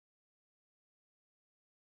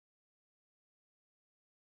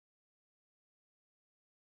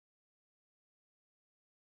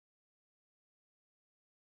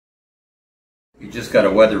You just got a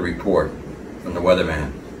weather report from the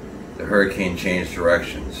weatherman. The hurricane changed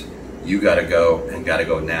directions. You gotta go, and gotta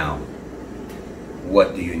go now.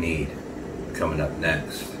 What do you need? Coming up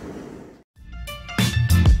next.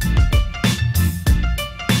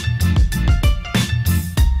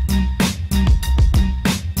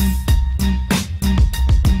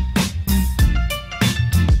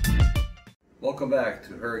 Welcome back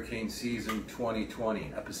to Hurricane Season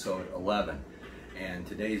 2020, Episode 11. And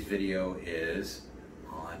today's video is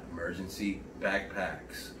on emergency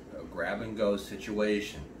backpacks, a grab-and-go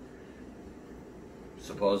situation.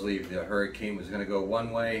 Supposedly the hurricane was going to go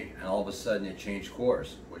one way, and all of a sudden it changed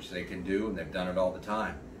course, which they can do, and they've done it all the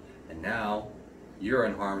time. And now you're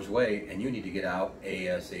in harm's way, and you need to get out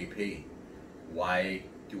ASAP. Why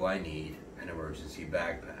do I need an emergency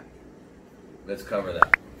backpack? Let's cover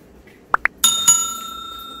that.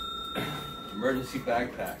 Emergency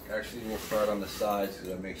backpack. Actually, we'll start on the sides because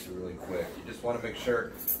that makes it really quick. You just want to make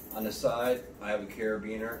sure on the side I have a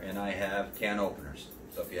carabiner and I have can openers.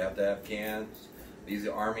 So if you have to have cans, these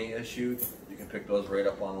are Army issued, you can pick those right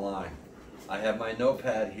up online. I have my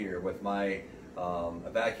notepad here with my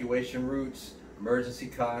evacuation routes, emergency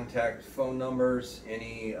contact phone numbers,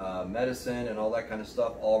 any medicine and all that kind of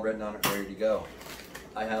stuff, all written on it, ready to go.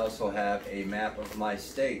 I also have a map of my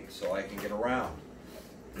state so I can get around.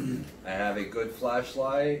 I have a good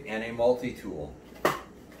flashlight and a multi-tool.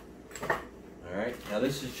 Alright, now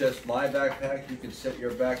this is just my backpack. You can set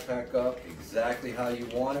your backpack up exactly how you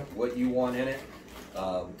want it, what you want in it.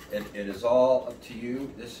 It is all up to you.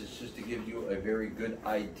 This is just to give you a very good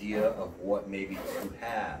idea of what maybe to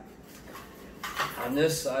have. On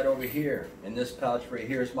this side over here, in this pouch right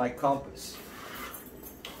here, is my compass.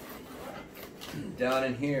 Down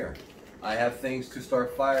in here, I have things to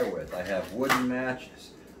start fire with. I have wooden matches.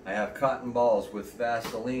 I have cotton balls with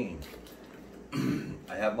Vaseline.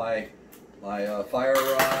 I have my fire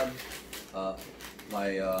rod,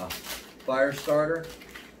 my fire starter.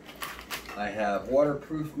 I have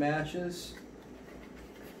waterproof matches.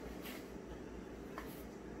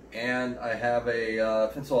 And I have a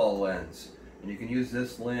pencil lens. And you can use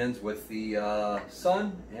this lens with the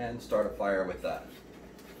sun and start a fire with that.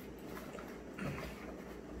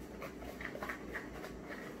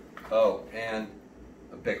 Oh, and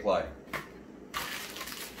a Bic lighter.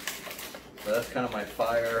 So that's kind of my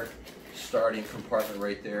fire starting compartment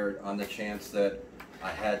right there, on the chance that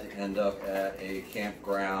I had to end up at a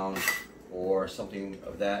campground or something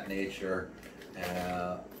of that nature,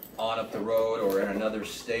 on up the road or in another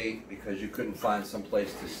state because you couldn't find some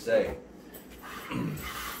place to stay.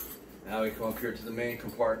 Now we come up here to the main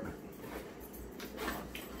compartment.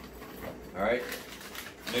 All right,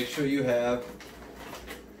 make sure you have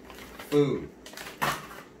food.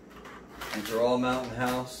 These are all Mountain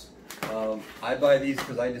House. I buy these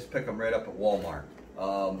because I just pick them right up at Walmart.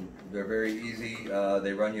 They're very easy.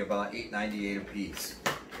 They run you about $8.98 a piece.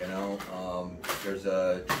 You know, there's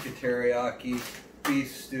a chicken teriyaki,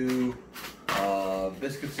 beef stew,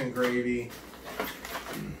 biscuits and gravy,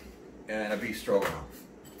 and a beef stroganoff.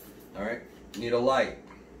 All right. You need a light,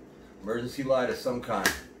 emergency light of some kind.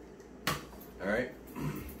 All right.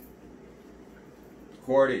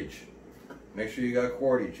 Cordage. Make sure you got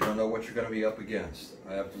cordage. You don't know what you're going to be up against.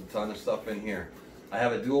 I have a ton of stuff in here. I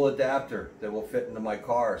have a dual adapter that will fit into my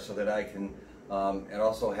car so that I can, it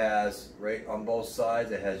also has, right on both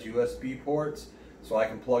sides, it has USB ports, so I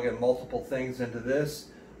can plug in multiple things into this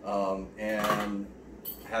and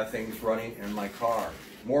have things running in my car.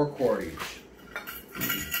 More cordage.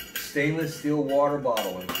 Stainless steel water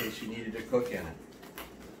bottle in case you needed to cook in it.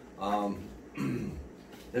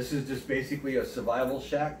 This is just basically a survival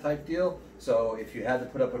shack type deal. So if you had to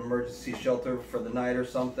put up an emergency shelter for the night or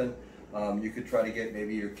something, you could try to get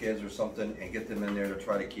maybe your kids or something and get them in there to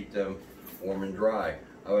try to keep them warm and dry.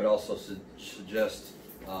 I would also suggest,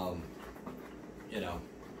 you know,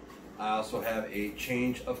 I also have a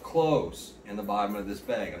change of clothes in the bottom of this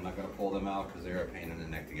bag. I'm not going to pull them out because they're a pain in the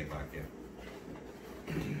neck to get back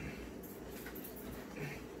in.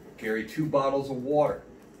 Carry 2 bottles of water.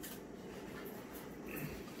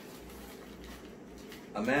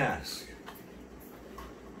 A mask.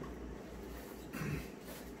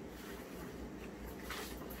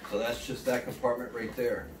 So that's just that compartment right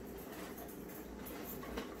there.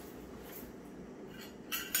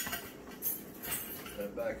 Put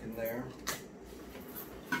that back in there.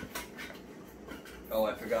 Oh,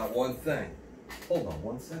 I forgot one thing. Hold on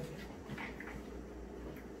one second.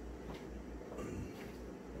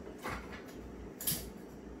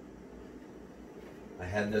 I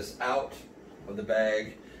had this out of the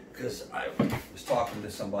bag because I was talking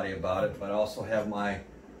to somebody about it, but I also have my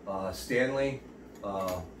Stanley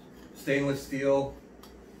stainless steel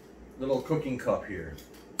little cooking cup here.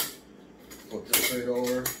 Flip this right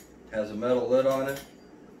over. Has a metal lid on it.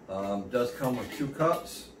 Does come with 2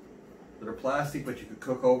 cups that are plastic, but you could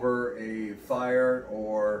cook over a fire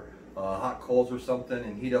or hot coals or something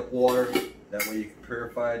and heat up water. That way you can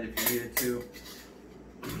purify it if you needed to.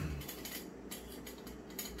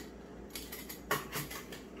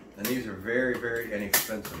 And these are very, very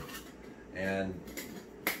inexpensive, and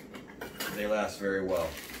they last very well.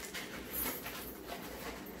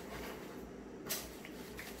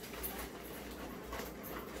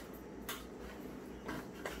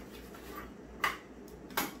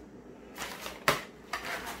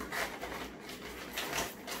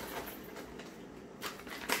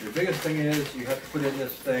 The biggest thing is you have to put in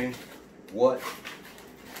this thing what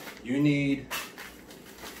you need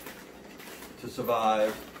to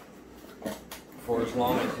survive for as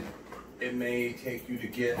long as it may take you to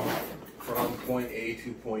get from point A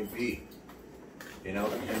to point B. You know,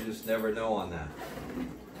 you just never know on that.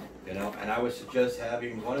 You know, and I would suggest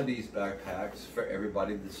having one of these backpacks for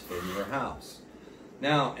everybody that's in your house.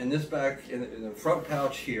 Now, in this in the front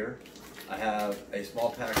pouch here, I have a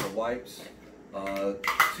small pack of wipes,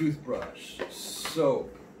 toothbrush,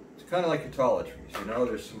 soap. It's kind of like your toiletries, you know.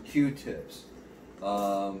 There's some Q-tips,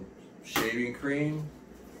 shaving cream,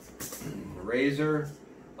 razor,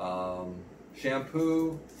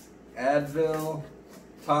 shampoo, Advil,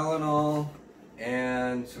 Tylenol,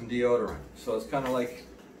 and some deodorant. So it's kind of like,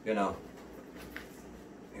 you know,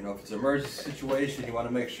 if it's an emergency situation, you want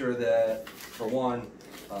to make sure that, for one,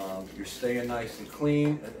 you're staying nice and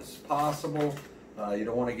clean as possible. You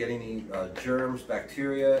don't want to get any germs,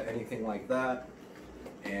 bacteria, anything like that,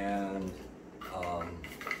 and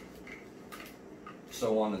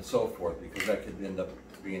so on and so forth, because that could end up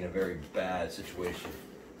being a very bad situation.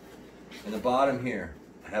 In the bottom here,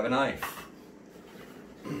 I have a knife.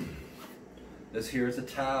 This here is a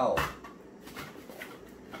towel.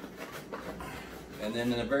 And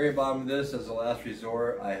then in the very bottom of this, as a last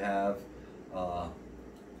resort, I have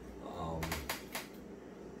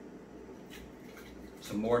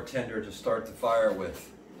some more tinder to start the fire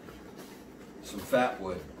with, some fat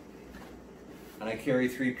wood. And I carry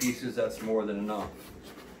 3 pieces, that's more than enough.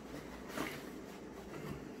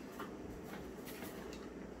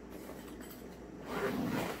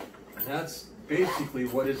 And that's basically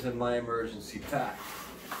what is in my emergency pack.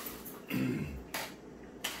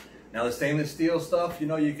 Now the stainless steel stuff, you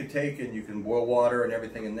know, you could take and you can boil water and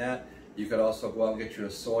everything in that. You could also go out and get you a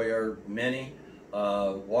Sawyer Mini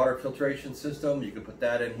water filtration system. You could put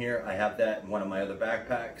that in here. I have that in one of my other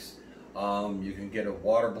backpacks. You can get a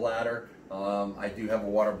water bladder. I do have a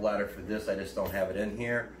water bladder for this, I just don't have it in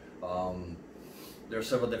here. There are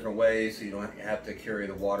several different ways, so you don't have to carry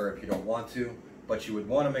the water if you don't want to, but you would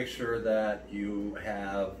want to make sure that you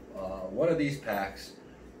have one of these packs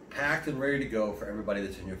packed and ready to go for everybody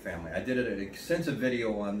that's in your family. I did an extensive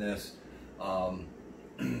video on this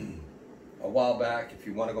a while back. If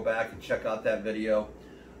you want to go back and check out that video,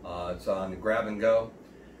 it's on Grab and Go,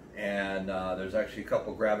 and there's actually a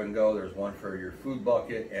couple Grab and Go. There's one for your food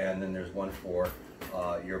bucket, and then there's one for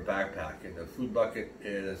your backpack. And the food bucket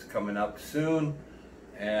is coming up soon,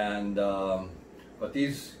 and but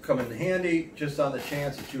these come in handy just on the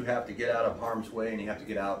chance that you have to get out of harm's way and you have to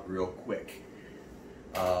get out real quick.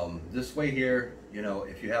 This way here, you know,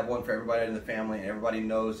 if you have one for everybody in the family and everybody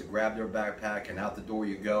knows to grab their backpack and out the door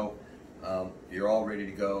you go, you're all ready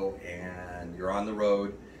to go and you're on the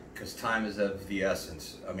road, because time is of the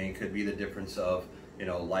essence. I mean, it could be the difference of, you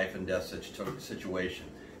know, life and death situation.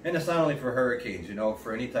 And it's not only for hurricanes, you know,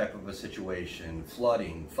 for any type of a situation,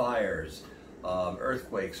 flooding, fires,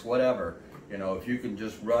 earthquakes, whatever. You know, if you can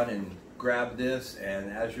just run and grab this,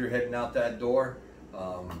 and as you're heading out that door,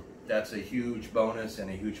 that's a huge bonus and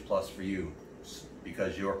a huge plus for you,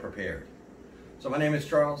 because you're prepared. So my name is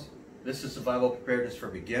Charles. This is Survival Preparedness for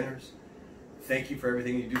Beginners. Thank you for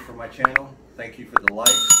everything you do for my channel. Thank you for the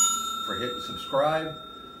likes, for hitting subscribe.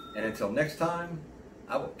 And until next time,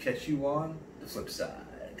 I will catch you on the flip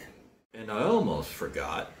side. And I almost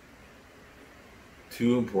forgot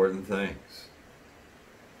 2 important things.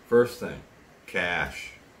 First thing,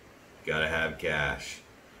 cash. You gotta have cash.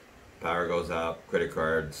 Power goes out, credit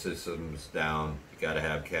card system's down, you gotta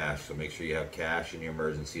have cash. So make sure you have cash in your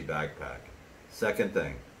emergency backpack. Second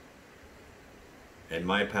thing, in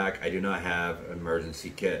my pack, I do not have an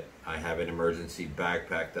emergency kit. I have an emergency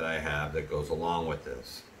backpack that I have that goes along with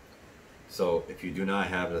this. So if you do not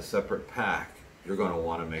have a separate pack, you're going to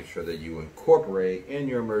want to make sure that you incorporate in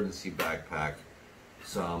your emergency backpack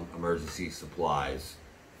some emergency supplies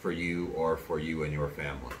for you or for you and your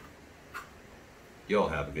family. You'll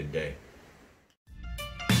have a good day.